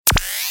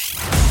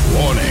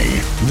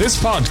This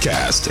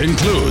podcast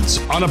includes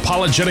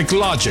unapologetic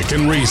logic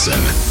and reason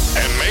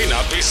and may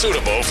not be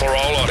suitable for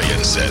all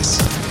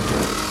audiences.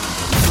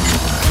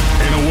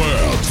 In a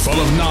world full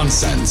of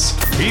nonsense,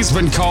 he's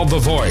been called the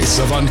voice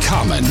of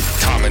uncommon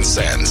common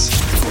sense.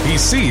 He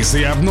sees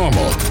the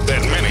abnormal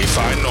that many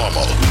find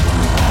normal.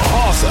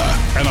 Author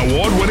and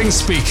award-winning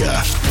speaker,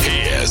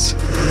 he is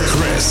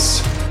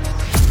Chris.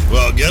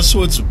 Well, guess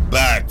what's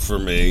back for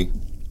me?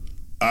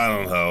 I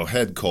don't know,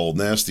 head cold,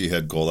 nasty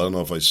head cold. I don't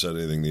know if I said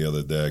anything the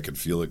other day. I could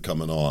feel it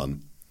coming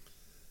on.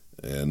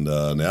 And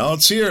now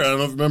it's here. I don't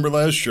know if you remember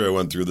last year I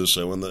went through this.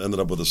 I ended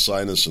up with a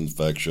sinus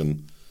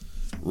infection.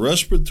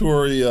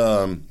 Respiratory,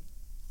 what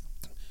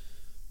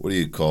do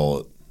you call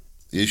it?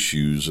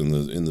 Issues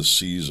in the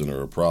season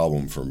are a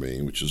problem for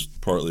me, which is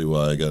partly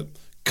why I got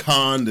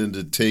conned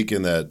into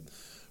taking that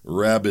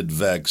rabid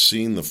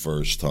vaccine the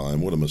first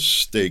time. What a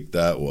mistake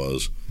that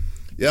was.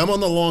 Yeah, I'm on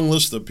the long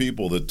list of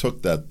people that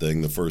took that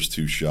thing, the first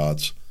 2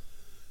 shots,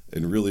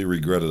 and really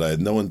regret it. I had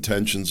no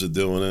intentions of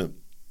doing it.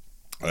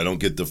 I don't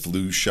get the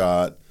flu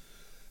shot,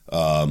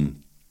 but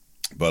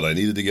I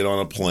needed to get on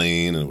a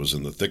plane, and it was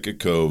in the thick of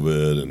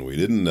COVID, and we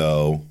didn't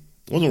know.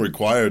 I wasn't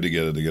required to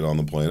get on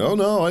the plane. Oh,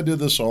 no, I did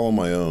this all on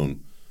my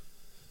own.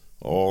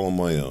 All on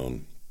my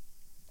own.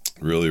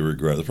 Really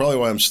regret it. That's probably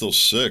why I'm still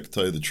sick, to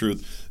tell you the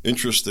truth.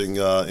 Interesting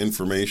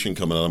information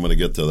coming out. I'm going to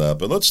get to that.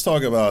 But let's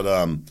talk about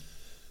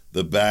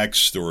the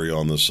backstory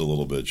on this a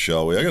little bit,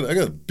 shall we? I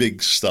got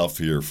big stuff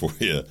here for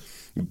you.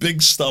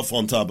 Big stuff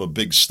on top of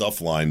big stuff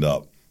lined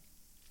up.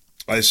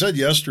 I said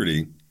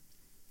yesterday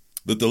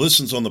that the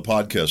listens on the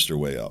podcast are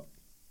way up.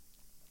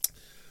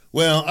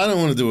 Well, I don't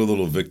want to do a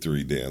little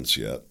victory dance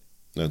yet.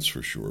 That's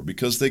for sure.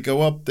 Because they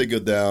go up, they go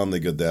down, they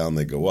go down,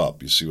 they go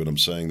up. You see what I'm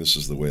saying? This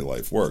is the way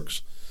life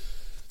works.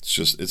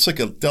 It's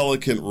like a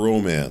delicate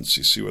romance.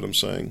 You see what I'm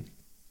saying?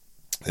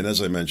 And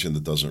as I mentioned,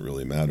 it doesn't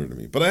really matter to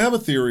me. But I have a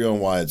theory on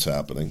why it's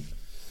happening.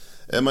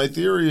 And my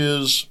theory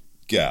is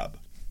Gab.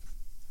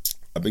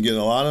 I've been getting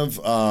a lot of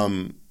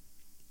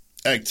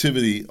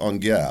activity on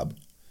Gab.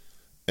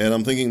 And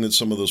I'm thinking that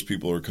some of those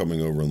people are coming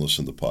over and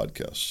listening to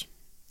podcasts.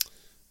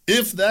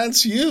 If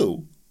that's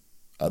you,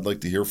 I'd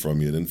like to hear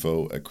from you at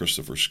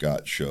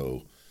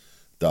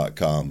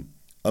info@ChristopherScottShow.com.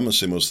 I'm going to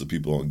say most of the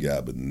people on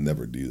Gab would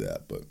never do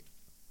that, but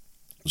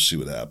we'll see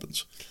what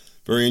happens.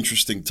 Very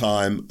interesting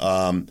time.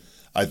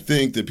 I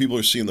think that people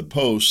are seeing the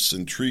posts,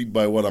 intrigued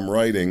by what I'm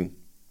writing,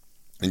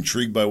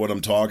 intrigued by what I'm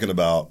talking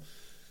about,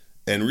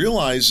 and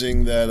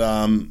realizing that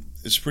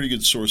it's a pretty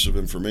good source of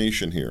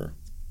information here.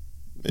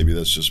 Maybe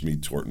that's just me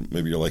torting.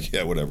 Maybe you're like,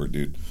 yeah, whatever,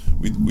 dude.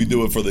 We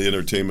do it for the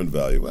entertainment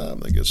value. Well,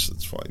 I guess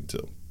that's fine,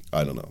 too.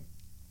 I don't know.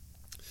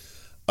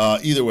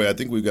 Either way, I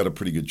think we've got a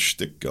pretty good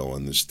shtick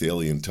going, this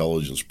daily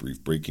intelligence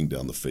brief breaking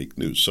down the fake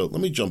news. So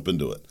let me jump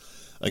into it.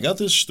 I got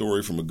this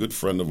story from a good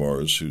friend of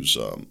ours who's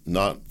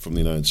not from the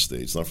United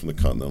States, not from the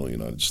continental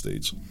United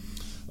States.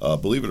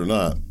 Believe it or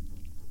not,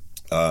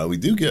 we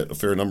do get a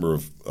fair number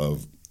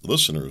of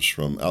listeners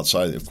from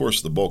outside. Of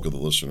course, the bulk of the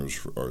listeners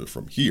are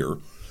from here.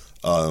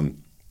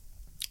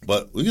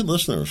 But we get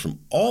listeners from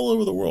all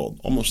over the world,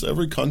 almost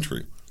every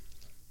country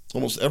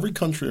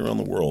around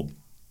the world.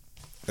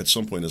 At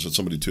some point, as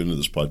somebody tuned into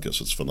this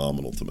podcast, it's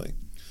phenomenal to me.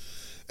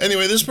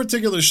 Anyway, this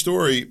particular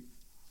story,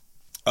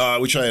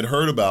 which I had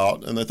heard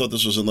about, and I thought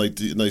this was a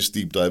nice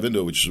deep dive into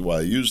it, which is why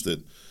I used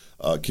it,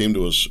 came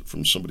to us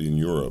from somebody in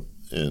Europe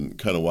and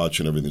kind of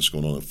watching everything that's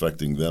going on,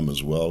 affecting them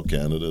as well,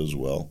 Canada as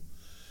well.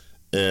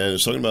 And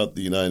it's talking about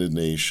the United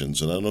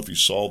Nations. And I don't know if you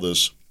saw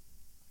this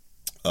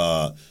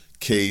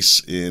case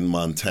in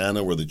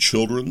Montana where the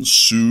children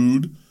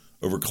sued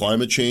over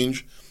climate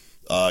change.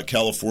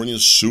 California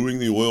is suing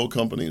the oil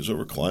companies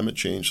over climate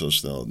change. So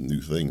that's now a new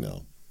thing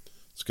now.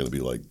 It's going to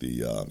be like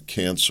the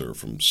cancer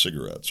from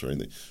cigarettes, right?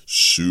 They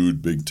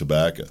sued big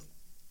tobacco.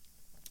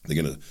 They're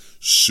going to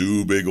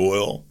sue big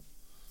oil.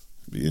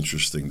 It'd be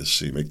interesting to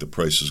see. Make the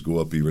prices go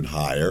up even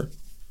higher.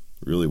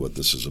 Really what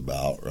this is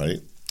about,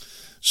 right?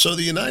 So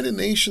the United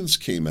Nations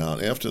came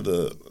out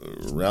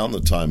around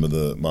the time of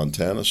the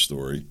Montana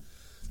story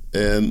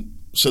and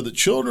said that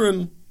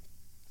children,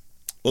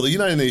 well, the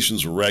United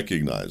Nations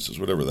recognizes,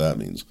 whatever that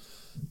means.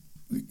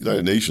 The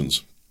United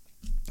Nations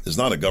is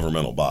not a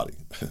governmental body.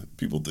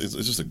 It's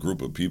just a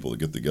group of people that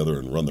get together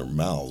and run their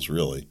mouths,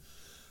 really.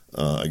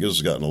 I guess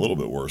it's gotten a little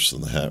bit worse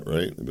than that,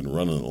 right? They've been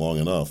running it long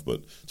enough,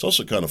 but it's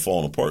also kind of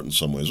fallen apart in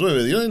some ways.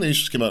 Anyway, the United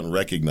Nations came out and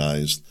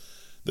recognized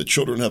that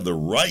children have the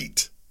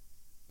right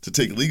to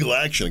take legal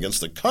action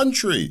against a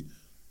country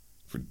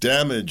for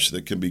damage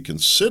that can be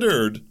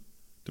considered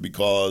to be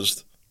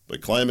caused by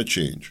climate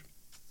change.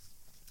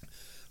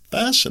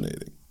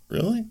 Fascinating,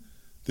 really.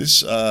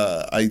 This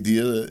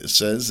idea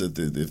says that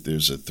if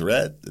there's a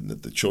threat, and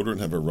that the children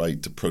have a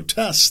right to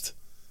protest.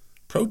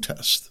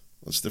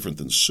 That's different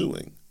than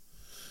suing.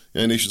 The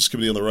United Nations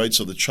Committee on the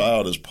Rights of the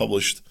Child has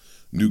published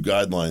new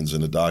guidelines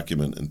in a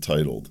document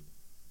entitled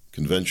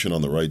Convention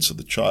on the Rights of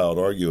the Child,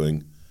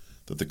 arguing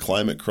that the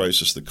climate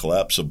crisis, the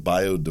collapse of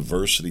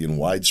biodiversity, and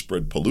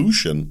widespread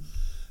pollution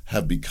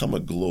have become a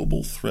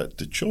global threat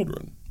to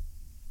children.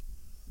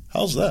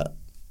 How's that?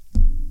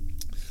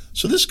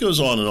 So this goes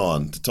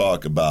on to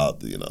talk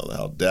about,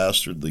 how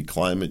dastardly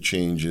climate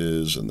change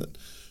is, and that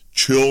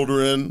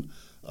children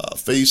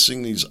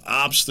facing these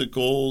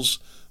obstacles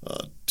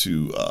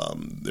to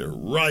their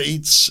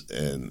rights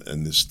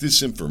and this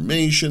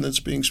disinformation that's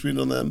being spewed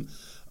on them.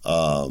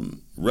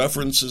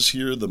 References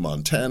here, the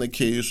Montana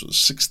case with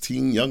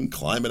 16 young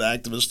climate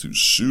activists who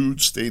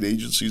sued state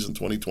agencies in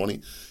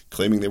 2020,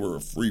 claiming they were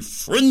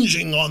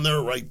infringing on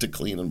their right to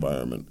clean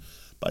environment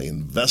by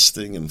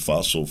investing in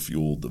fossil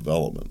fuel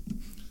development.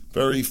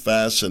 Very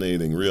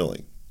fascinating,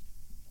 really.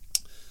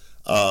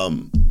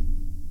 What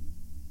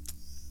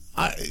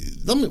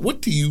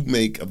do you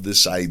make of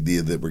this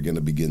idea that we're going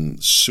to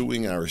begin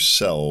suing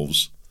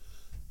ourselves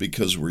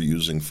because we're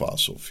using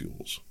fossil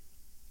fuels?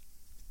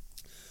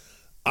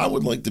 I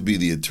would like to be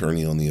the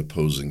attorney on the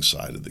opposing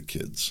side of the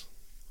kids,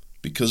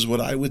 because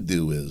what I would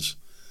do is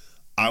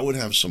I would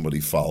have somebody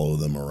follow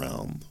them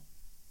around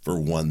for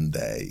one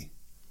day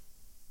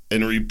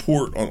and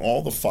report on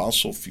all the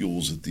fossil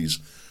fuels that these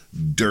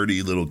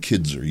dirty little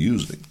kids are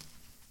using.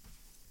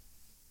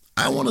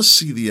 I want to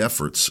see the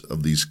efforts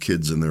of these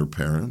kids and their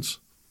parents.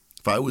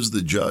 If I was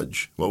the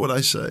judge, what would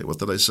I say? What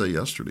did I say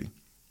yesterday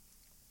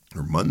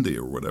or Monday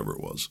or whatever it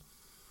was?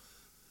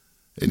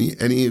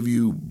 Any of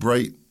you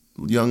bright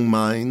young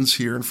minds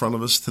here in front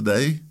of us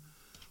today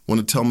want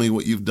to tell me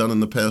what you've done in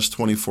the past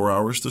 24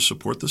 hours to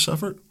support this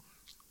effort?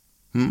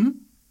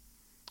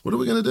 What are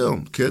we going to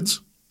do,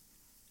 kids?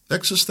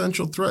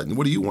 Existential threat. And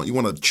what do you want? You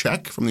want a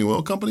check from the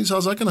oil companies?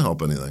 How's that going to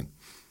help anything?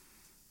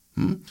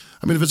 I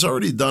mean, if it's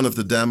already done, if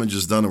the damage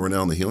is done and we're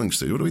now in the healing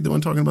stage, what are we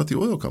doing talking about the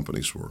oil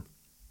companies for?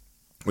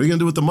 What are you going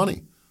to do with the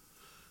money?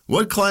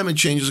 What climate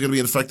change is going to be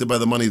affected by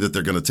the money that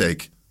they're going to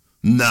take?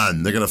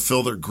 None. They're going to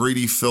fill their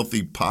greedy,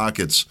 filthy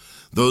pockets.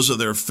 Those are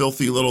their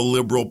filthy little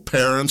liberal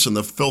parents and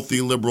the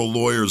filthy liberal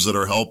lawyers that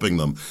are helping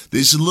them.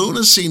 This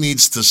lunacy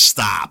needs to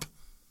stop.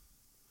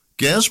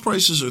 Gas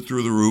prices are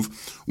through the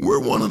roof.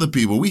 We're one of the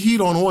people. We heat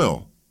on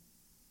oil.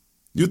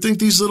 You think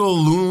these little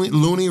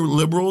loony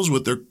liberals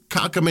with their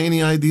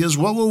cockamamie ideas,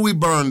 what will we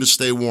burn to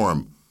stay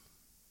warm?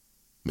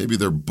 Maybe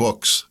their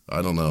books.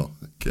 I don't know.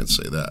 I can't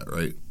say that,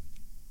 right?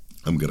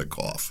 I'm going to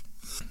cough.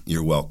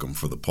 You're welcome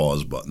for the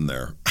pause button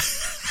there.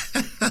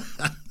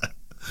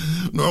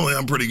 Normally,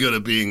 I'm pretty good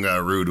at being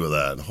rude with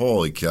that.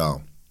 Holy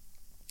cow.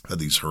 I had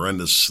these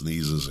horrendous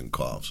sneezes and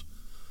coughs.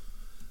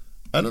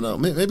 I don't know.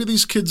 Maybe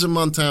these kids in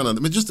Montana,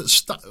 just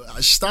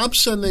stop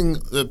sending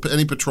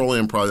any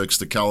petroleum projects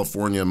to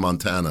California and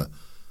Montana.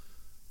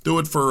 Do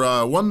it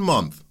for 1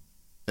 month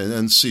and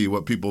then see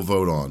what people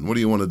vote on. What do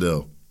you want to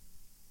do?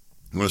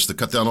 You want us to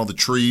cut down all the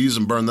trees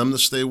and burn them to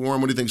stay warm?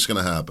 What do you think is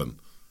going to happen?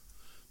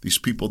 These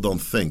people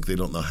don't think. They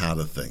don't know how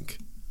to think.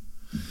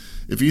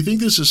 If you think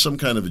this is some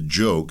kind of a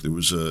joke, there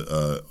was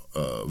a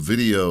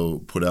video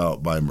put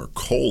out by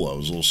Mercola. I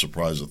was a little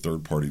surprised, a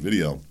third-party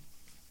video.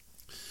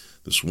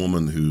 This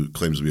woman who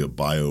claims to be a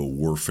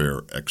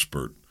biowarfare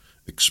expert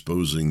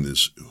exposing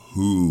this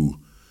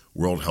WHO,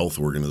 World Health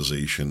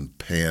Organization,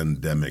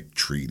 pandemic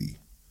treaty.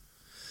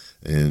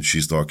 And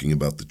she's talking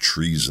about the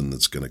treason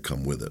that's going to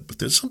come with it. But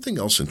there's something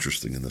else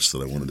interesting in this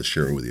that I wanted to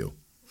share with you.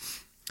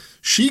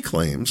 She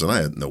claims, and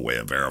I had no way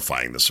of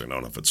verifying this or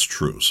knowing if it's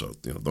true, so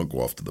don't go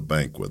off to the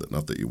bank with it,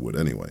 not that you would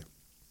anyway.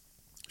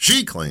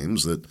 She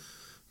claims that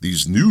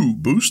these new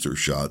booster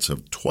shots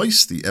have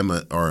twice the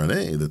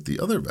mRNA that the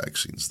other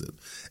vaccines did,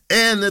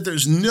 and that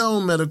there's no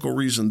medical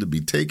reason to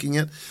be taking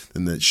it,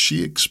 and that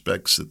she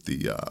expects that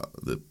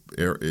the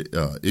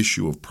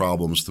issue of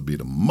problems to be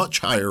at a much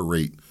higher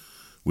rate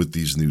with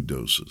these new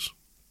doses.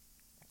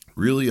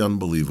 Really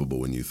unbelievable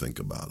when you think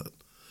about it,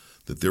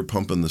 that they're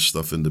pumping this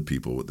stuff into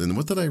people. And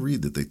what did I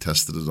read? That they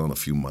tested it on a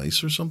few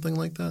mice or something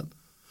like that?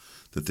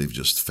 That they've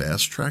just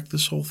fast-tracked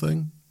this whole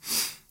thing?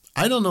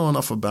 I don't know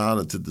enough about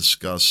it to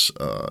discuss,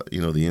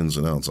 the ins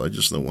and outs. I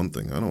just know one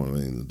thing. I don't have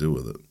anything to do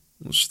with it.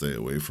 I'll stay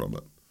away from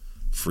it.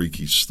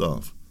 Freaky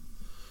stuff.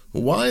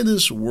 Why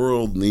this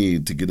world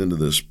need to get into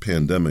this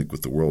pandemic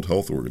with the World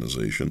Health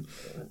Organization,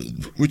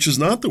 which is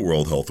not the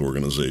World Health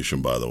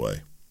Organization, by the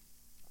way.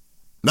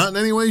 Not in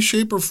any way,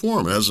 shape, or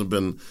form. It hasn't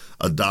been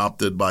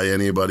adopted by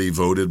anybody,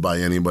 voted by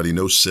anybody.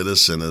 No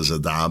citizen is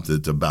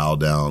adopted to bow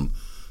down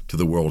to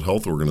the World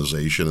Health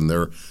Organization and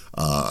their,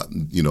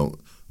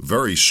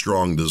 very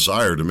strong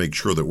desire to make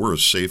sure that we're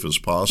as safe as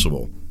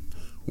possible.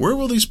 Where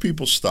will these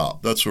people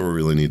stop? That's what we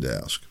really need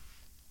to ask.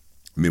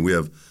 I mean, we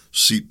have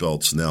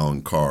seatbelts now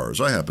in cars.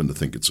 I happen to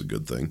think it's a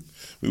good thing.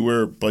 We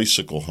wear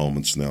bicycle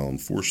helmets now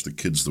and force the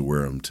kids to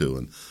wear them too.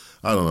 And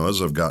I don't know,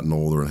 as I've gotten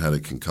older and had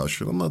a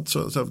concussion, I'm not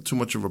have too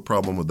much of a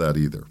problem with that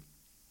either.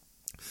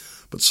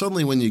 But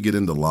suddenly when you get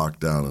into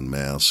lockdown and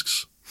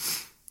masks,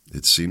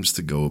 it seems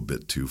to go a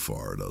bit too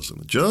far,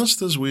 doesn't it?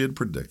 Just as we had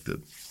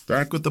predicted.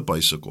 Back with the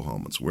bicycle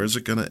helmets. Where's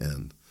it going to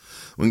end?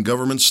 When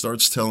government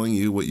starts telling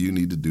you what you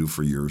need to do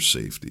for your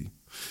safety.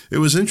 It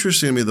was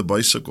interesting to me, the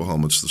bicycle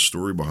helmets, the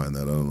story behind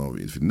that, I don't know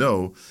if you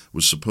know,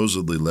 was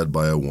supposedly led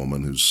by a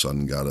woman whose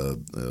son got a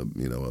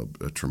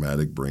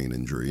traumatic brain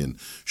injury, and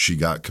she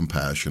got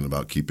compassion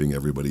about keeping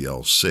everybody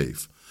else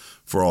safe.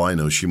 For all I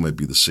know, she might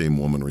be the same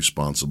woman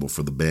responsible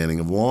for the banning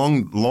of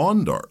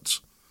lawn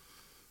darts.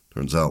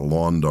 Turns out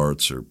lawn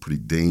darts are pretty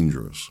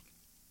dangerous.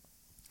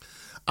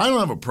 I don't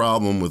have a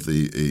problem with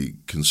a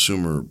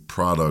consumer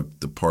product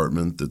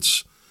department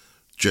that's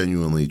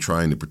genuinely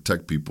trying to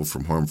protect people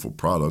from harmful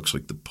products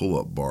like the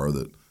pull-up bar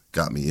that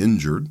got me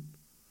injured.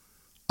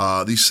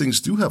 These things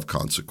do have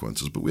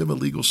consequences, but we have a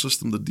legal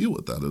system to deal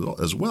with that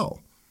as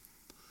well.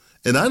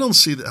 And I don't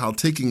see how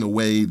taking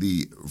away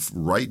the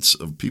rights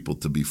of people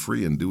to be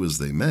free and do as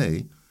they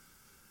may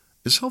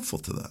is helpful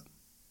to that.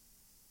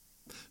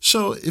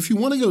 So if you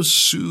want to go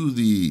sue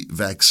the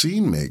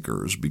vaccine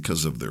makers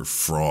because of their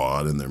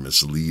fraud and their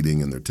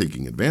misleading and they're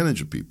taking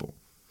advantage of people,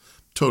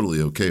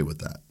 totally okay with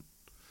that.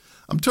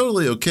 I'm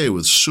totally okay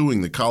with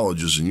suing the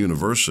colleges and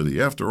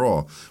university. After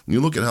all, when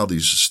you look at how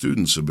these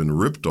students have been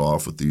ripped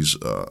off with these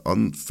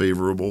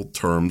unfavorable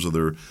terms of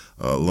their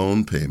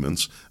loan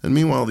payments, and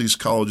meanwhile these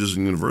colleges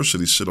and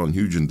universities sit on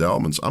huge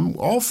endowments, I'm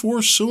all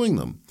for suing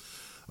them.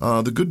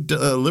 The good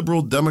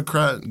liberal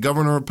Democrat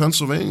governor of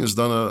Pennsylvania has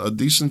done a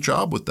decent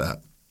job with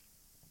that.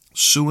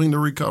 Suing to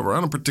recover.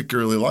 I don't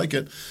particularly like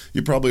it.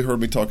 You probably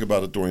heard me talk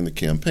about it during the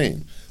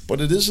campaign.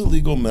 But it is a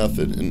legal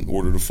method in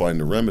order to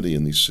find a remedy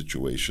in these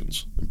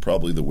situations, and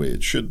probably the way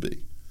it should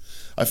be.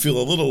 I feel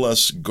a little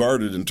less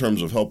guarded in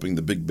terms of helping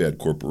the big bad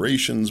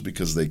corporations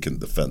because they can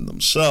defend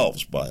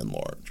themselves by and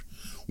large.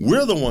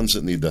 We're the ones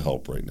that need the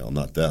help right now,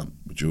 not them.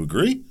 Would you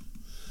agree?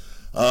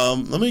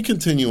 Let me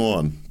continue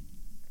on.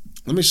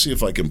 Let me see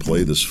if I can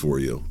play this for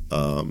you.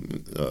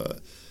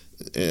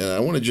 And I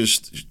want to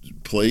just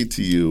play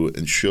to you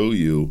and show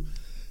you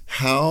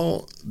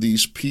how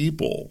these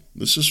people,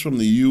 this is from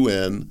the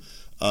UN,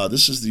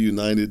 this is the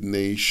United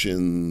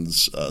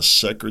Nations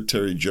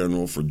Secretary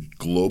General for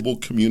Global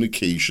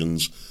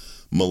Communications,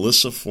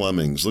 Melissa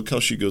Flemings. Look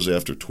how she goes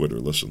after Twitter.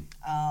 Listen.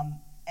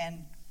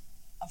 And,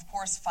 of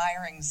course,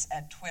 firings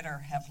at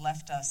Twitter have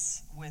left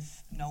us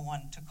with no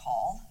one to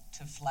call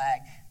to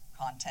flag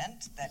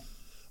content that...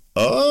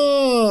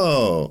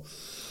 Oh,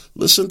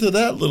 listen to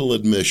that little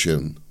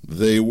admission.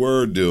 They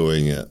were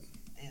doing it.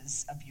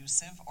 ...is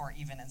abusive or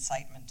even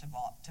incitement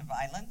to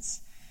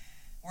violence.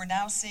 We're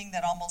now seeing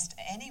that almost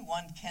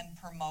anyone can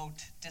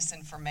promote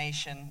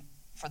disinformation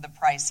for the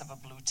price of a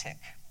blue tick.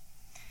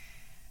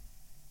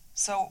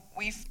 So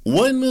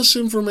when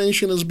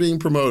misinformation is being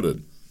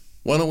promoted,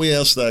 why don't we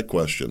ask that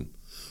question?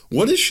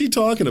 What is she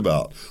talking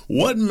about?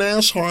 What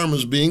mass harm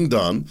is being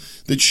done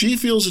that she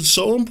feels it's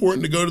so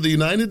important to go to the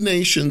United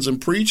Nations and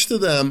preach to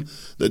them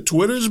that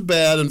Twitter's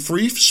bad and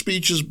free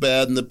speech is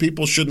bad and that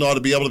people shouldn't ought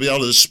to be able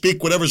to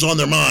speak whatever's on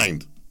their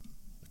mind?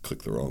 I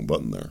clicked the wrong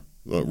button there.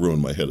 That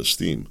ruined my head of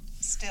steam.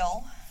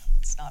 Still,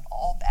 it's not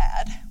all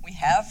bad. We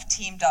have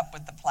teamed up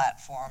with the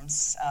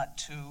platforms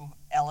to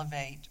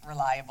elevate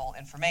reliable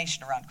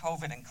information around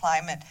COVID and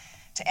climate,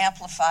 to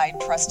amplify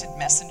trusted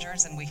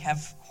messengers, and we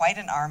have quite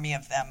an army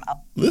of them.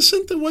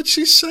 Listen to what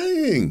she's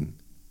saying.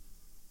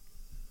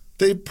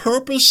 They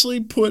purposely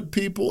put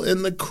people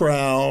in the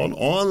crowd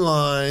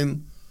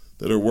online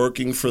that are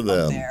working for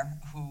them. There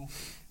who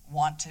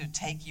want to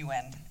take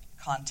UN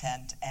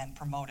content and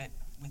promote it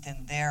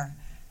within their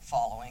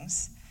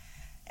followings,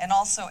 and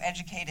also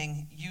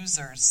educating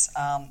users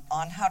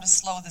on how to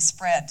slow the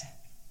spread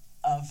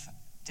of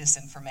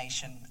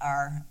disinformation.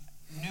 Our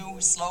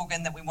new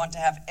slogan that we want to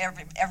have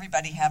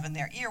everybody have in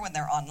their ear when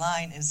they're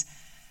online is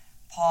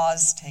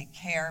pause, take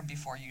care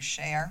before you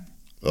share.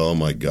 Oh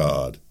my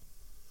God.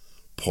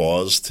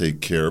 Pause,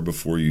 take care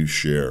before you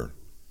share.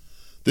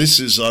 This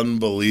is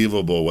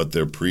unbelievable what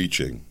they're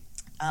preaching.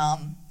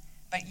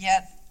 But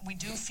yet we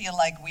do feel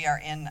like we are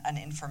in an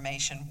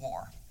information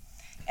war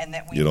and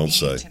that we need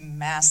to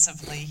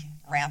massively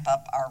ramp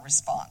up our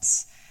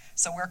response.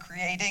 So we're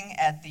creating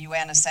at the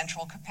UN a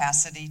central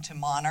capacity to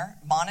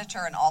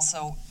monitor and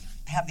also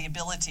have the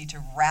ability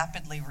to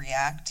rapidly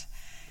react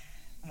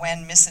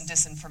when mis and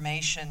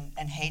disinformation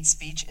and hate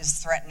speech is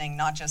threatening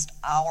not just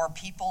our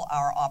people,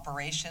 our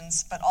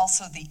operations, but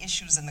also the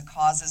issues and the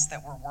causes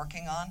that we're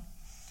working on.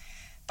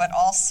 But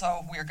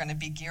also we're going to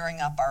be gearing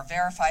up our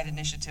verified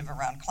initiative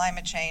around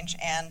climate change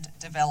and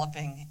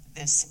developing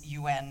this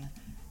UN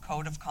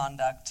Code of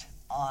Conduct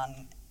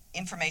on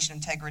information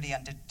integrity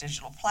on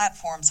digital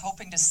platforms,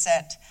 hoping to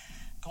set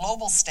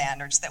global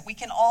standards that we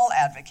can all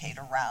advocate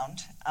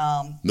around.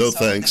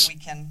 Thanks. That we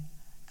can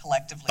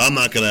collectively... I'm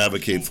not going to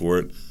advocate for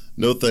it.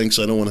 No thanks.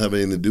 I don't want to have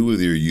anything to do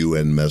with your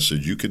UN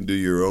message. You can do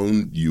your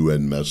own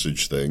UN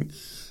message thing,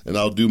 and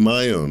I'll do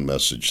my own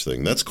message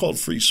thing. That's called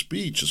free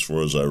speech as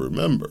far as I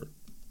remember.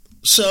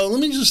 So let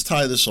me just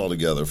tie this all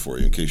together for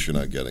you in case you're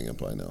not getting it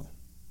by now.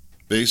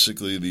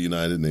 Basically, the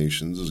United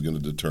Nations is going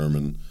to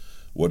determine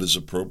what is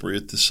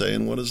appropriate to say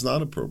and what is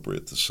not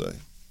appropriate to say.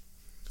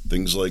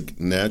 Things like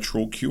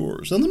natural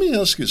cures. Now, let me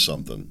ask you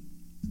something,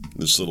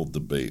 this little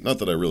debate. Not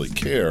that I really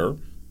care,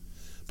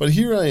 but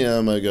here I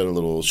am. I got a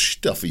little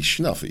snuffy,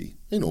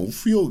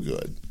 feel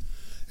good.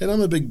 And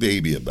I'm a big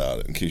baby about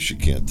it, in case you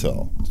can't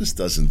tell. It just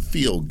doesn't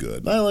feel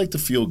good. I like to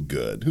feel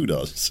good. Who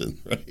doesn't,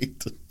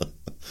 right?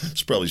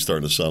 It's probably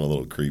starting to sound a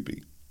little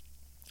creepy.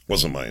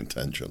 Wasn't my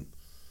intention.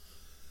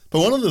 But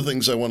one of the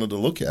things I wanted to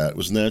look at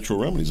was natural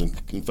remedies. And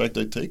in fact,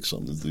 I take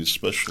some of these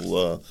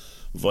special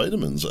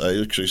vitamins.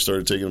 I actually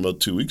started taking them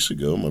about 2 weeks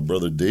ago. My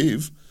brother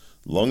Dave,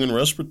 lung and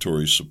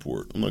respiratory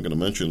support. I'm not going to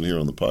mention it here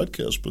on the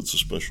podcast, but it's a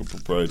special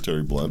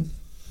proprietary blend.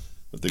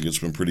 I think it's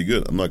been pretty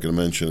good. I'm not going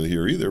to mention it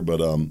here either, but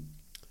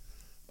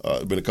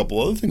been a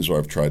couple other things where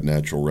I've tried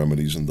natural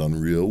remedies and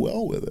done real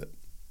well with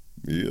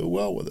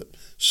it.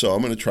 So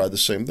I'm going to try the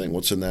same thing.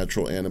 What's a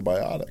natural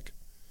antibiotic?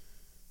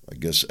 I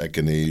guess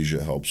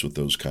echinacea helps with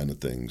those kind of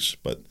things,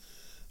 but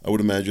I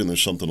would imagine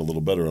there's something a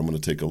little better. I'm going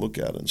to take a look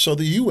at it. So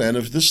the UN,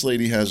 if this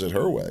lady has it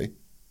her way,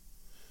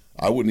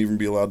 I wouldn't even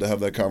be allowed to have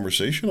that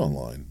conversation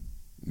online.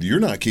 You're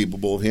not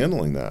capable of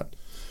handling that.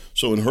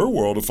 So in her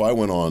world, if I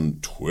went on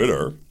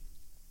Twitter,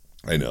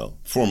 I know,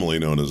 formerly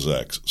known as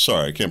X.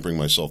 Sorry, I can't bring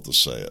myself to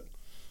say it.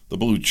 The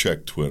blue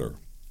check Twitter.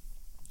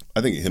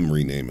 I think him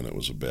renaming it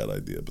was a bad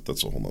idea, but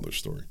that's a whole other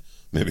story.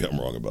 Maybe I'm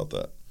wrong about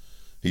that.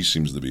 He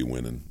seems to be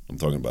winning. I'm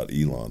talking about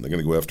Elon. They're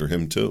going to go after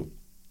him too.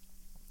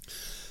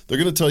 They're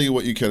going to tell you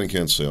what you can and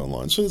can't say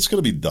online. So it's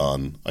going to be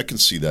done. I can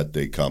see that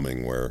day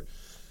coming where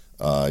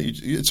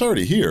it's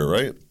already here,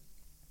 right?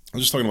 I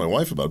was just talking to my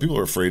wife about it. People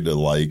are afraid to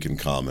like and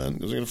comment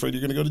because they're afraid you're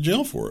going to go to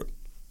jail for it.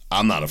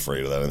 I'm not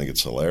afraid of that. I think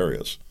it's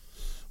hilarious.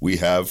 We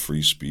have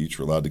free speech.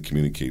 We're allowed to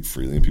communicate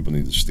freely, and people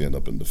need to stand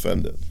up and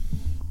defend it.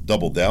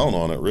 Double down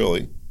on it,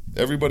 really.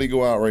 Everybody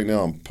go out right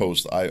now and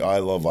post, I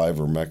love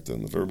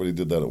ivermectin. If everybody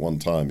did that at one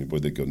time, boy,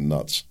 they'd go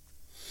nuts.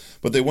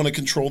 But they want to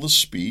control the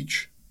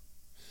speech.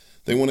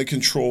 They want to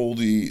control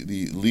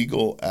the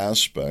legal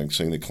aspect,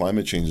 saying that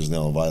climate change is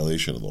now a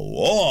violation of the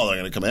law. They're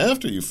going to come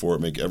after you for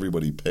it, make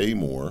everybody pay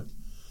more.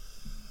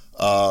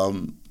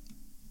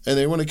 And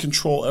they want to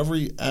control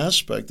every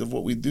aspect of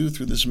what we do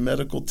through this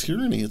medical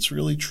tyranny. It's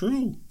really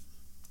true.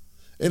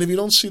 And if you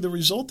don't see the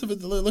result of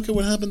it, look at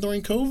what happened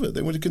during COVID.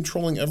 They went to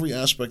controlling every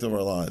aspect of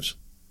our lives.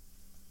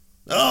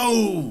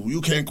 No, you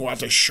can't go out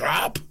to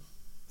shop.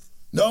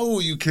 No,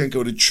 you can't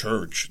go to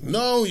church.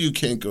 No, you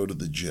can't go to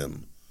the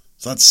gym.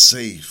 It's not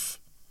safe.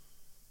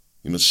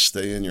 You must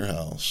stay in your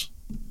house.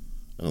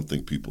 I don't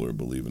think people are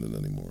believing it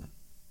anymore.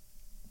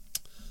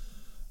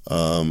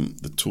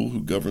 The tool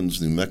who governs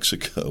New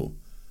Mexico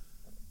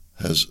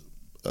has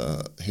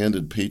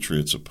handed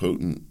patriots a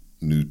potent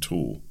new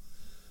tool.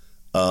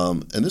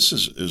 And this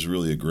is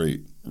really a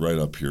great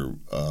write-up here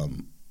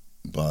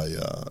by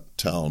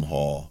Town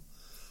Hall.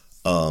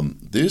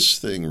 This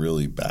thing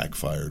really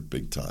backfired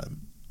big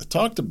time. I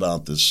talked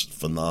about this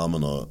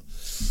phenomena,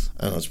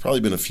 I don't know, it's probably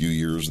been a few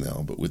years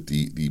now, but with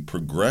the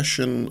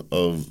progression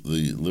of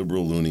the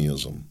liberal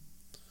loonyism.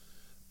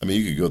 I mean,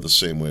 you could go the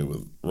same way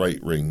with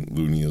right-wing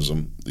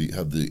loonyism. You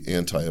have the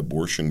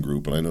anti-abortion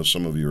group, and I know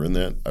some of you are in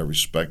that. I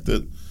respect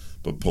it,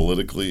 but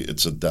politically,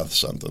 it's a death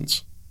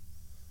sentence.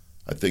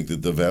 I think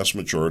that the vast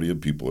majority of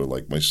people are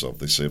like myself.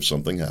 They say if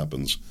something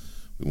happens,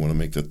 we want to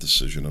make that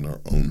decision in our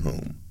own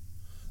home.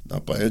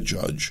 Not by a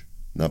judge,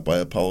 not by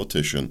a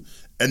politician,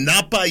 and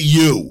not by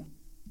you.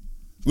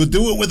 We'll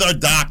do it with our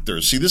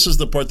doctors. See, this is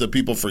the part that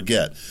people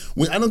forget.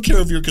 I don't care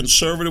if you're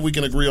conservative, we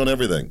can agree on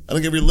everything. I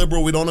don't care if you're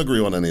liberal, we don't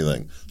agree on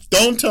anything.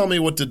 Don't tell me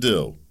what to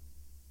do.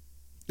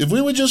 If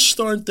we would just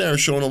start there,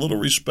 showing a little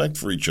respect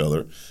for each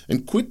other,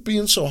 and quit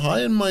being so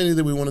high and mighty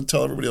that we want to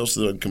tell everybody else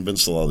that I'm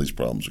convinced a lot of these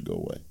problems would go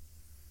away.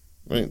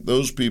 Right?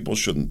 Those people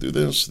shouldn't do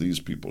this.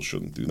 These people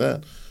shouldn't do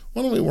that.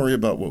 Why don't we worry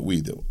about what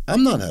we do?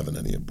 I'm not having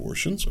any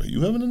abortions. Are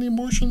you having any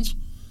abortions?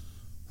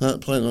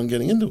 Not planning on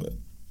getting into it.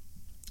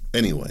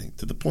 Anyway,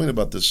 to the point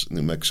about this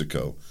New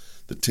Mexico,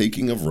 the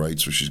taking of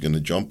rights, where she's going to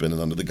jump in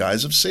and under the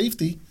guise of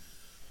safety.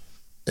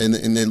 And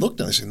they looked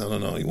and I said,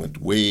 no, he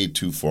went way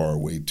too far,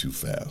 way too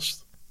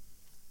fast.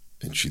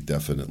 And she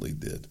definitely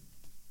did.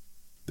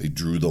 They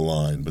drew the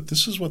line. But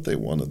this is what they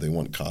wanted. They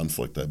want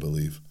conflict, I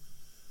believe.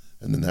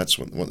 And then that's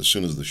when as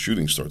soon as the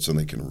shooting starts, then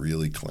they can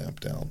really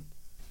clamp down.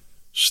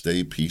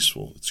 Stay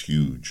peaceful. It's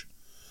huge.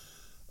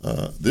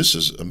 This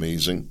is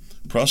amazing.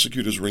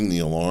 Prosecutors ring the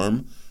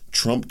alarm.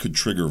 Trump could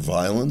trigger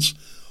violence.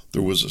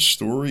 There was a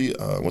story,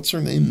 what's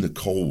her name,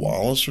 Nicole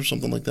Wallace or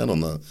something like that on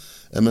the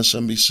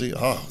MSNBC.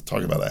 Oh,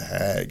 talk about a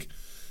hag.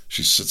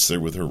 She sits there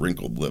with her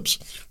wrinkled lips.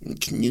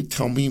 Can you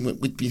tell me what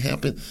would be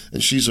happening?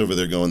 And she's over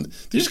there going,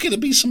 there's going to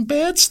be some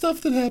bad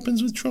stuff that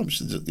happens with Trump.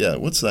 She said, yeah,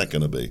 what's that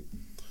going to be?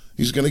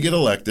 He's going to get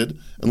elected,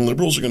 and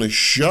liberals are going to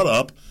shut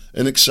up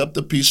and accept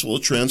the peaceful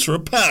transfer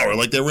of power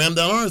like they rammed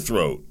down our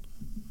throat.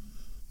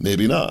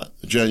 Maybe not.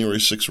 A January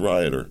 6th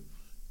rioter.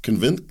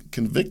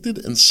 Convicted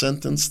and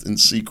sentenced in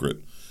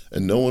secret,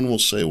 and no one will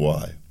say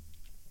why.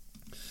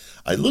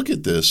 I look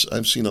at this,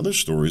 I've seen other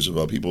stories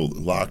about people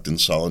locked in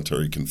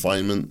solitary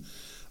confinement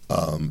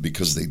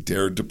because they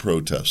dared to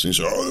protest. And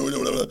you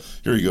say,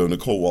 here you go,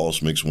 Nicole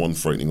Wallace makes one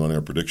frightening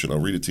on-air prediction. I'll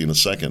read it to you in a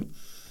second.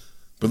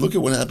 But look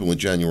at what happened with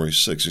January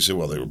 6th. You say,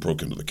 well, they were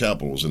broke into the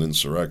Capitol. It was an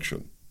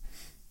insurrection.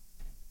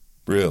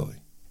 Really?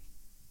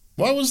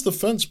 Why was the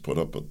fence put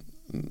up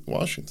in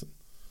Washington?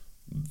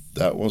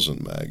 That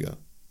wasn't MAGA.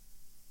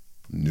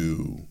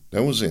 No,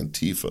 that was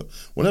Antifa.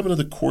 What happened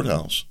to the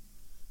courthouse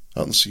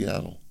out in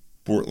Seattle,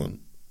 Portland?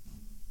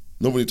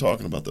 Nobody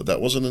talking about that. That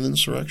wasn't an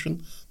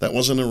insurrection? That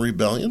wasn't a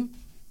rebellion?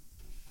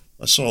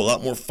 I saw a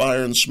lot more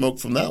fire and smoke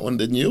from that one,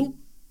 didn't you?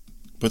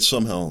 But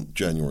somehow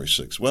January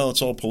 6th. Well,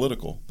 it's all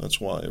political.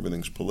 That's why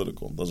everything's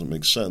political. It doesn't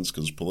make sense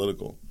because it's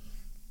political.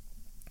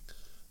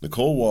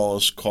 Nicole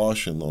Wallace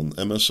cautioned on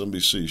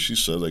MSNBC. She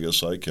said, I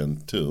guess I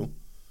can too.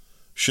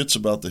 Shit's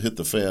about to hit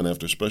the fan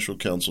after special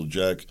counsel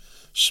Jack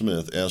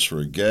Smith asked for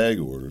a gag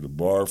order to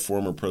bar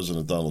former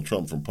President Donald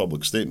Trump from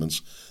public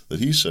statements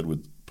that he said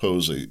would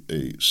pose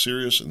a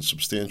serious and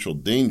substantial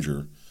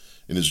danger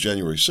in his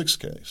January 6th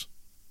case.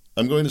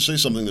 I'm going to say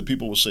something that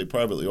people will say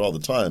privately all the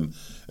time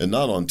and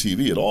not on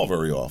TV at all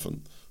very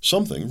often.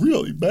 Something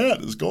really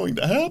bad is going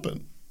to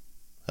happen.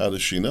 How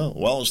does she know?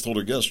 Wallace told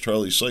her guest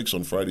Charlie Sykes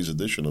on Friday's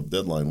edition of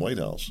Deadline White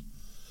House.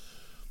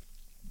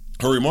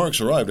 Her remarks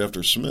arrived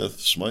after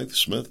Smith,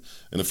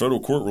 in a federal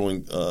court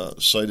ruling,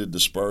 cited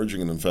disparaging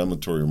and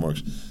inflammatory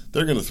remarks.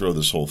 They're going to throw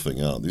this whole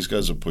thing out. These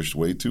guys have pushed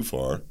way too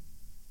far.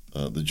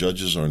 The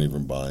judges aren't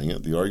even buying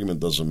it. The argument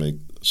doesn't make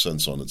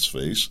sense on its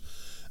face.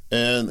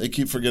 And they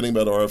keep forgetting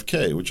about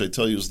RFK, which I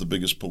tell you is the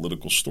biggest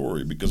political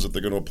story, because if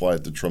they're going to apply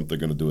it to Trump, they're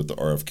going to do it to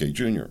RFK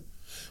Jr.,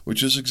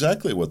 which is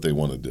exactly what they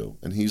want to do.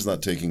 And he's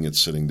not taking it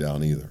sitting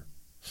down either.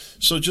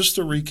 So just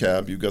to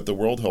recap, you've got the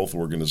World Health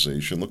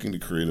Organization looking to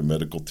create a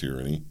medical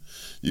tyranny.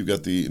 You've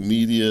got the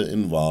media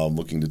involved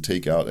looking to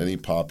take out any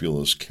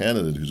populist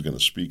candidate who's going to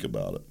speak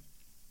about it.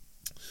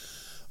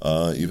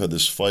 You've had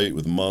this fight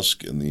with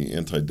Musk and the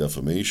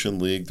Anti-Defamation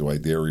League. Do I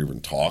dare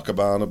even talk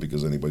about it?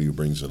 Because anybody who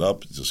brings it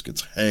up just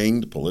gets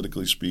hanged,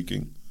 politically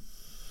speaking.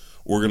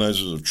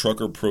 Organizers of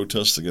trucker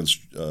protests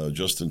against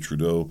Justin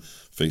Trudeau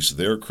face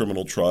their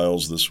criminal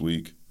trials this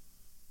week.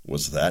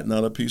 Was that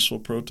not a peaceful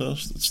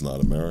protest? It's not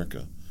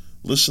America.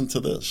 Listen to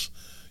this.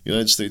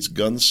 United States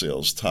gun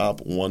sales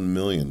top 1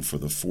 million for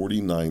the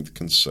 49th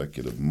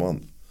consecutive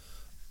month.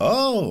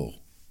 Oh,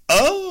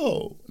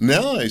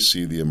 now I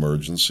see the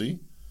emergency.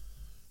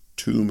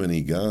 Too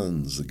many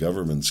guns. The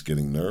government's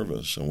getting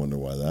nervous. I wonder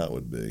why that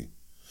would be.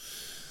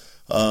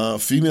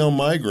 Female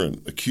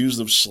migrant accused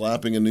of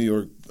slapping a New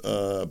York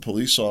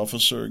police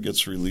officer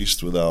gets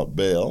released without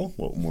bail.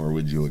 What more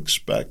would you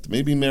expect?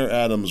 Maybe Mayor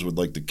Adams would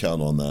like to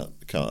comment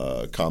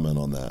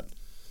on that.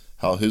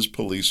 How his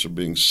police are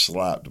being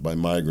slapped by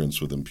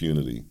migrants with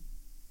impunity.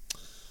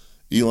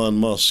 Elon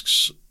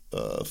Musk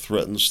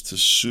threatens to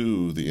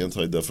sue the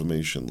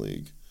Anti-Defamation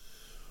League.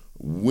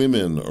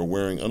 Women are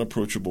wearing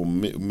unapproachable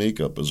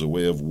makeup as a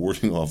way of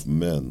warding off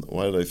men.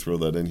 Why did I throw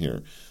that in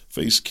here?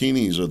 Face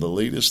bikinis are the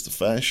latest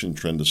fashion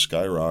trend to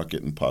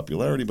skyrocket in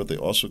popularity, but they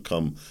also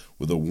come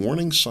with a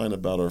warning sign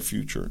about our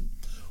future.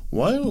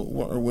 Why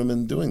are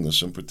women doing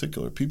this in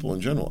particular? People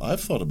in general. I've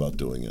thought about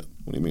doing it.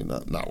 What do you mean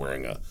not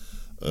wearing a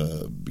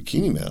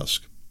bikini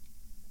mask?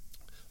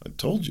 I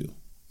told you.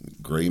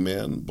 Gray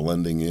man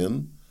blending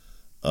in.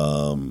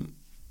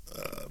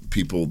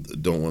 People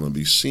don't want to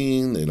be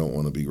seen. They don't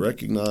want to be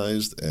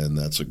recognized, and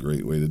that's a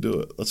great way to do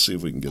it. Let's see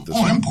if we can get this.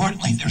 More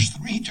importantly, there's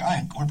 3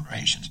 giant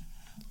corporations,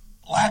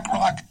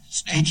 BlackRock,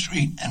 State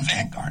Street, and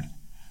Vanguard,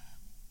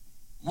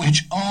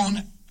 which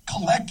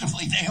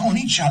collectively, they own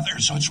each other,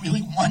 so it's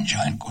really one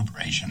giant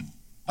corporation,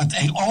 but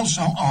they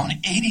also own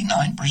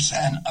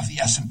 89% of the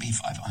S&P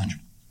 500.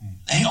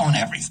 They own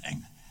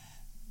everything.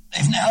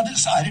 They've now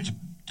decided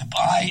to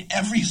buy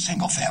every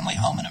single family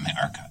home in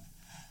America.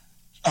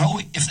 So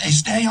if they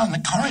stay on the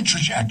current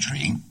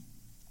trajectory,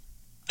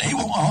 they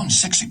will own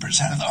 60%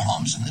 of the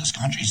homes in this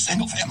country,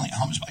 single-family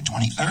homes, by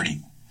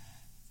 2030.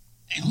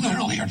 They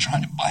literally are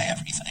trying to buy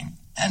everything.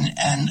 And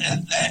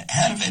the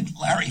head of it,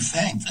 Larry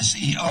Fink, the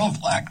CEO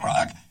of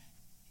BlackRock,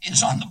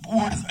 is on the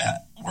board of the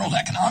World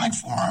Economic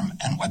Forum.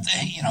 And what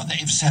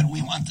they've said,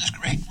 we want this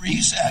great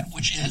reset,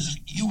 which is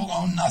you will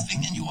own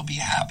nothing and you will be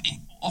happy.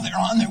 Well, they're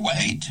on their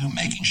way to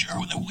making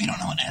sure that we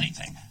don't own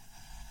anything.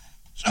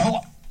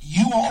 So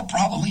you all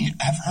probably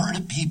have heard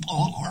of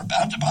people who are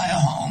about to buy a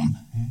home,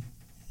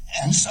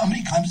 and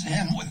somebody comes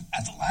in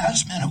at the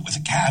last minute with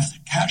a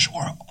cash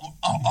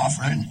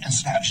offer and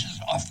snatches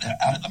it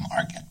out of the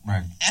market.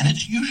 Right. And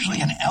it's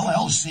usually an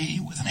LLC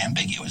with an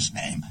ambiguous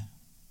name.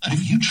 But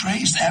if you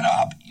trace that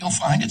up, you'll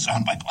find it's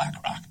owned by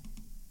BlackRock.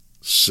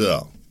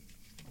 So,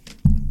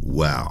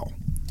 wow.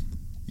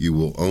 You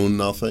will own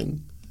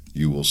nothing.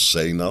 You will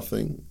say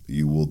nothing.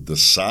 You will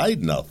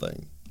decide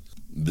nothing.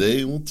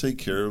 They will take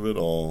care of it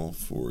all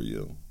for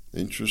you.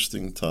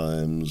 Interesting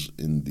times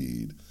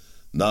indeed.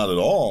 Not at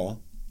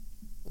all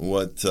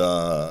what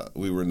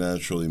we were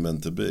naturally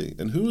meant to be.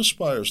 And who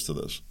aspires to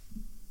this?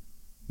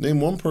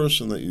 Name one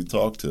person that you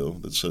talk to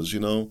that says, you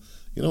know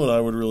what I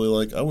would really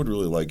like? I would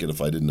really like it if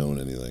I didn't own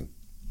anything.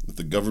 If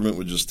the government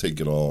would just take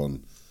it all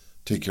and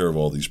take care of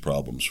all these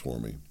problems for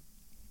me.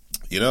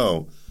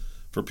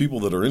 For people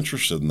that are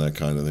interested in that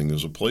kind of thing,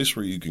 there's a place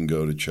where you can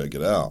go to check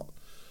it out.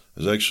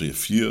 There's actually a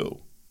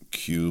few.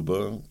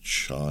 Cuba,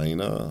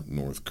 China,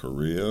 North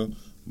Korea,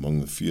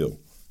 among the few.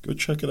 Go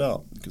check it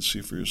out. You can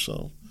see for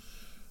yourself.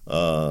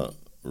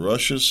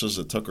 Russia says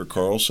that Tucker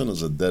Carlson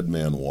is a dead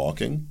man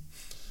walking.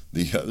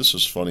 This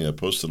is funny. I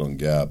posted on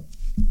Gab.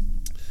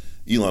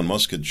 Elon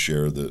Musk had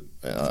shared that,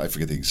 I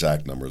forget the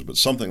exact numbers, but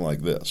something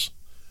like this.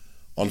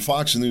 On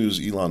Fox News,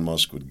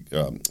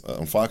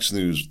 on Fox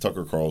News,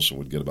 Tucker Carlson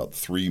would get about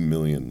 3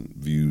 million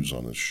views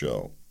on his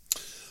show.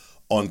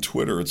 On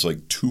Twitter, it's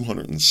like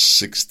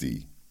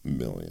 260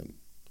 million.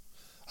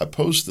 I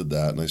posted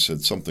that and I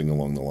said something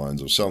along the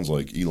lines of, sounds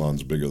like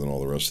Elon's bigger than all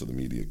the rest of the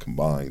media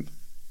combined.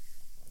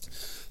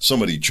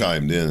 Somebody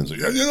chimed in and said,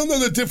 you don't know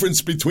the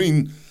difference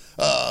between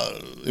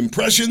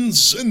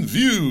impressions and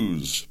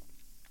views.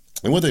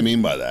 And what they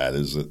mean by that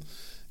is that,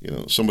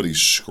 somebody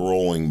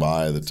scrolling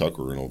by the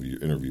Tucker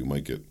interview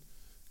might get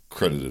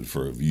credited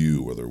for a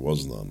view where there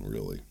was none,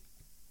 really.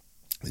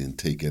 They didn't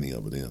take any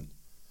of it in.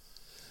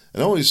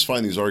 And I always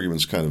find these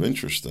arguments kind of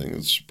interesting.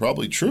 It's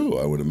probably true,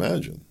 I would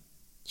imagine,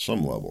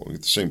 some level. I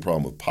get the same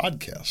problem with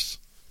podcasts.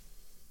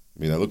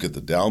 I mean, I look at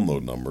the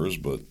download numbers,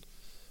 but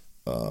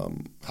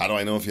how do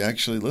I know if you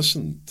actually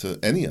listen to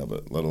any of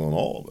it, let alone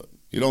all of it?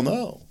 You don't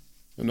know.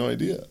 You have no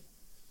idea.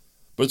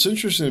 But it's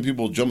interesting that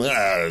people jump,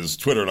 his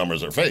Twitter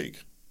numbers are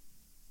fake.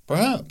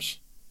 Perhaps.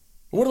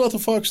 But what about the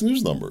Fox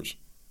News numbers?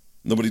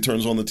 Nobody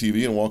turns on the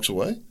TV and walks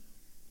away?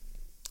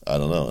 I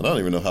don't know. And I don't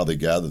even know how they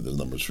gathered the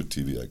numbers for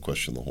TV. I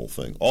question the whole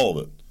thing. All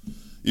of it.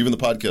 Even the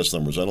podcast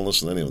numbers. I don't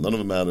listen to any of them. None of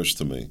it matters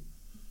to me.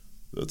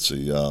 It's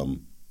a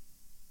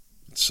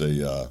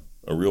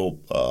real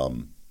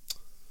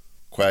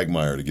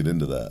quagmire to get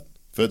into that.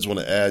 Feds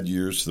want to add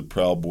years to the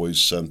Proud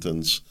Boys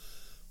sentence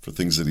for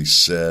things that he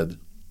said.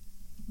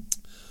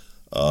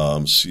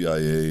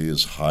 CIA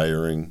is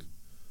hiring.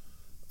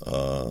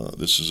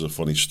 This is a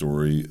funny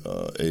story.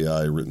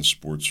 AI written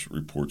sports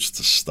reports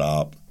to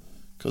stop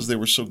because they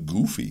were so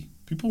goofy.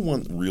 People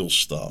want real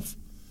stuff.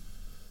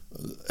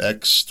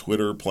 X,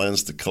 Twitter,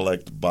 plans to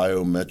collect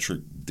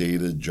biometric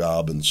data,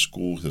 job, and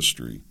school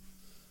history.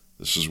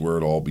 This is where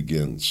it all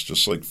begins,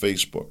 just like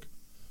Facebook.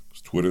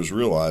 Twitter's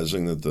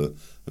realizing that the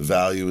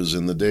value is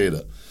in the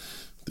data.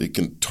 They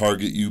can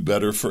target you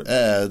better for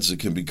ads. It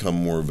can become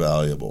more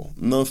valuable.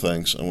 No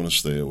thanks. I want to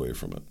stay away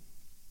from it.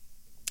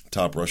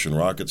 Top Russian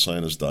rocket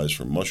scientist dies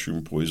from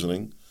mushroom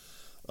poisoning.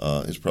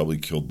 He's probably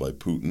killed by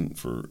Putin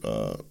for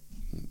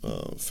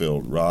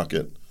failed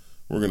rocket.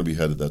 We're going to be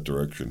headed that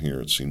direction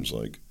here, it seems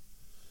like.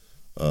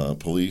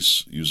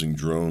 Police using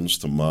drones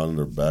to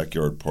monitor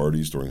backyard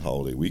parties during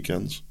holiday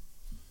weekends.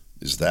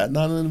 Is that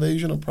not an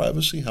invasion of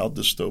privacy? How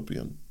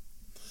dystopian.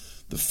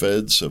 The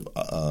feds have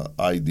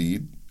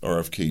ID'd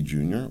RFK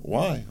Jr.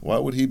 Why? Why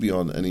would he be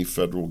on any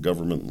federal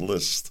government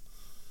list?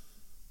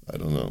 I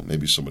don't know.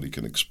 Maybe somebody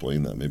can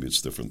explain that. Maybe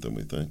it's different than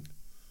we think.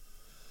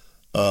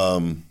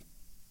 What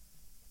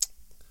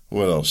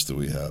else do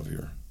we have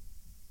here?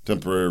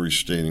 Temporary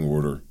restraining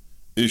order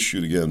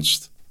issued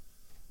against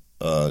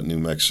New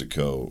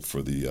Mexico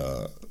for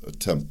the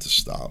attempt to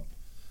stop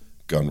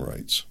gun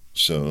rights.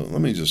 So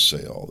let me just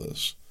say all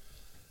this.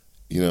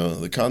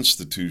 The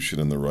Constitution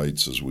and the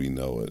rights as we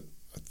know it,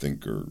 I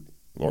think, are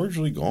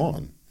largely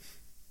gone.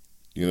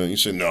 You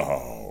say,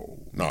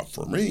 no, not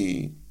for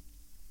me.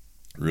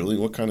 Really?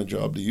 What kind of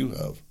job do you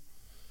have?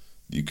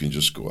 You can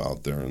just go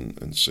out there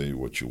and say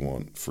what you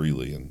want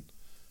freely and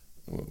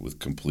with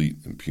complete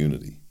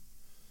impunity.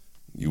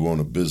 You own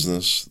a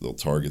business, they'll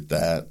target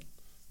that.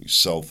 You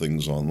sell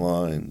things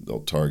online, they'll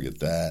target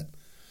that.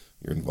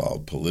 You're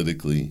involved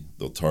politically,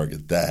 they'll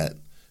target that.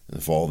 And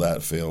if all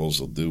that fails,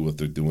 they'll do what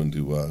they're doing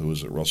to,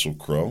 Russell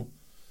Crowe?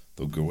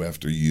 They'll go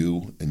after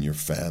you and your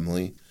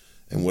family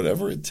and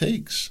whatever it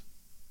takes.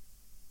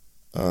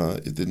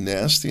 The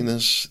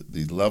nastiness,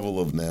 the level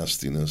of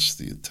nastiness,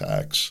 the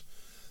attacks,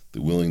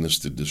 the willingness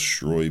to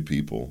destroy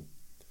people.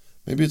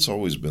 Maybe it's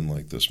always been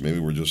like this. Maybe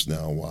we're just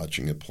now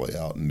watching it play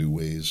out in new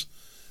ways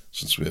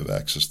since we have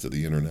access to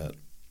the internet.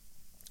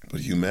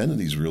 But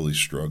humanity's really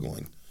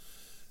struggling.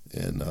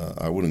 And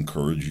I would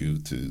encourage you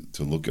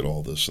to look at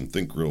all this and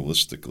think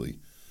realistically.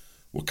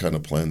 What kind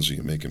of plans are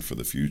you making for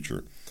the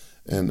future?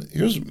 And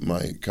here's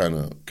my kind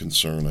of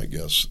concern, I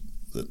guess,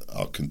 that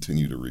I'll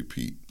continue to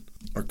repeat.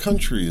 Our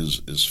country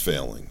is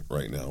failing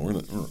right now.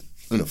 We're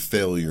in a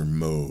failure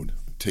mode,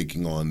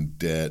 taking on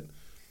debt.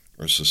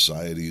 Our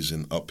society's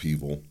in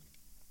upheaval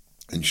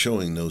and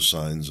showing no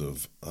signs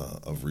of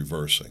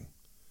reversing.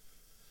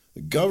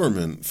 The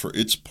government, for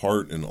its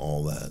part in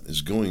all that,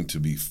 is going to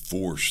be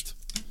forced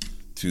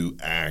to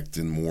act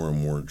in more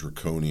and more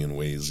draconian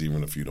ways,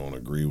 even if you don't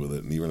agree with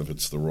it, and even if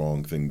it's the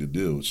wrong thing to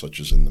do, such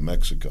as in New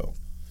Mexico.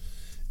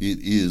 It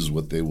is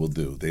what they will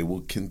do. They will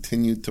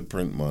continue to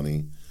print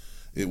money.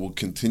 It will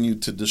continue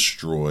to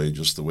destroy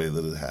just the way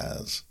that it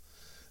has.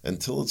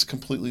 Until it's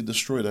completely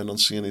destroyed, I don't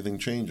see anything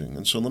changing.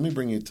 And so let me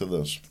bring you to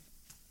this.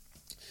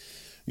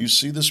 You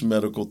see this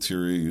medical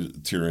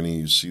tyranny,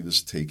 you see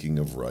this taking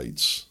of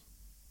rights.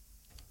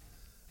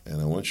 And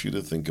I want you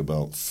to think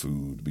about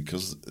food,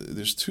 because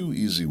there's two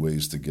easy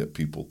ways to get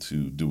people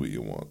to do what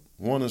you want.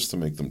 One is to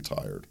make them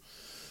tired.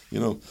 You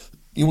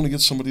want to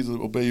get somebody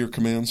to obey your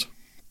commands?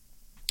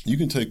 You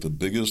can take the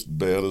biggest,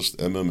 baddest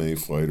MMA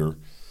fighter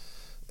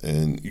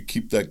and you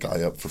keep that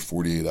guy up for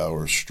 48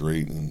 hours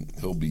straight and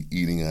he'll be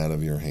eating out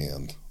of your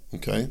hand,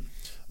 okay?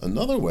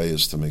 Another way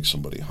is to make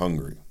somebody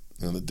hungry.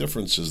 And the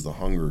difference is the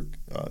hunger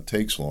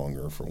takes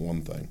longer, for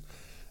one thing,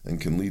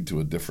 and can lead to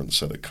a different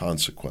set of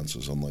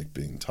consequences, unlike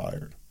being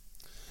tired.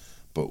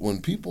 But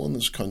when people in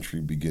this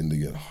country begin to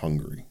get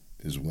hungry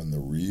is when the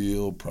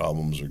real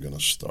problems are going to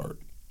start.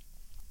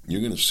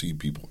 You're going to see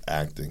people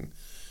acting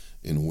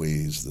in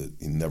ways that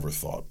you never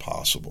thought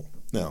possible.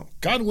 Now,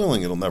 God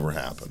willing, it'll never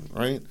happen,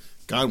 right?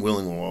 God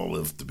willing, we'll all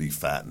live to be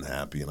fat and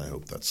happy, and I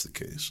hope that's the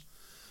case.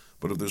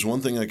 But if there's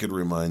one thing I could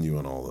remind you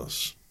in all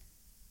this,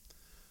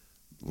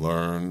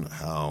 learn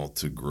how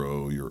to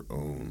grow your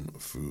own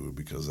food,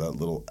 because that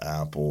little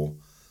apple,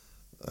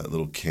 that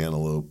little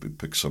cantaloupe, you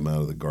pick some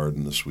out of the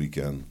garden this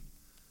weekend,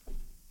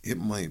 it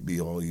might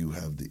be all you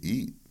have to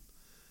eat.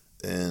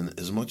 And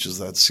as much as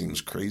that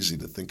seems crazy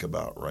to think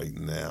about right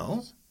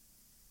now,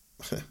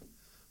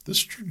 this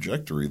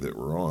trajectory that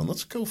we're on,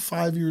 let's go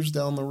 5 years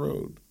down the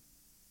road.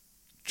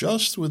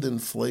 Just with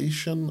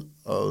inflation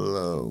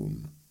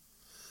alone,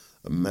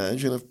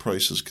 imagine if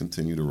prices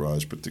continue to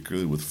rise,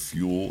 particularly with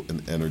fuel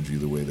and energy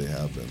the way they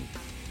have been.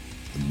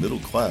 The middle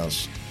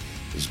class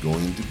is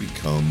going to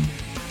become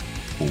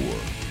poor.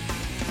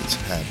 It's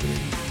happening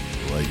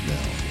right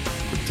now.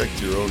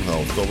 Protect your own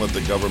health. Don't let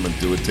the government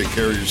do it. Take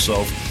care of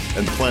yourself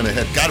and plan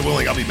ahead. God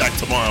willing, I'll be back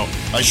tomorrow.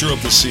 I sure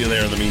hope to see you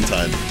there in the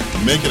meantime.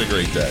 Make it a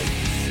great day.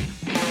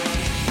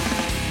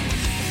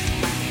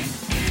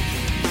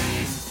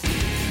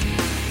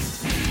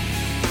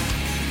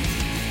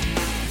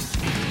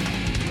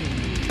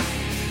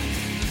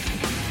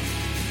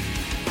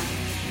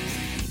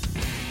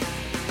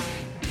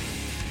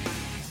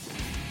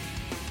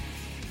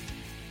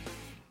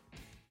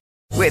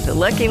 With the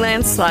Lucky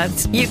Land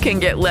Slots, you can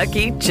get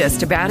lucky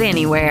just about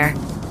anywhere.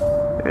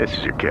 This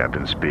is your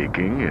captain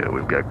speaking.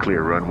 We've got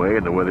clear runway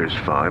and the weather's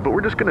fine, but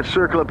we're just going to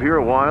circle up here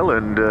a while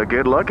and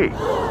get lucky.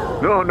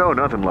 No,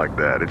 nothing like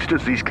that. It's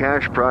just these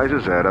cash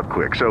prizes add up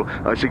quick. So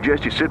I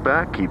suggest you sit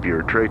back, keep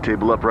your tray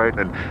table upright,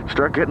 and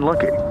start getting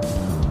lucky.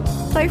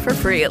 Play for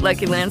free at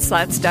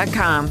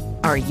LuckyLandSlots.com.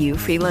 Are you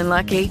feeling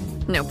lucky?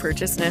 No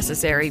purchase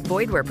necessary.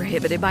 Void where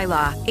prohibited by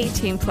law.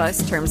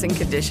 18+ terms and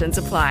conditions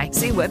apply.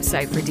 See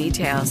website for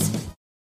details.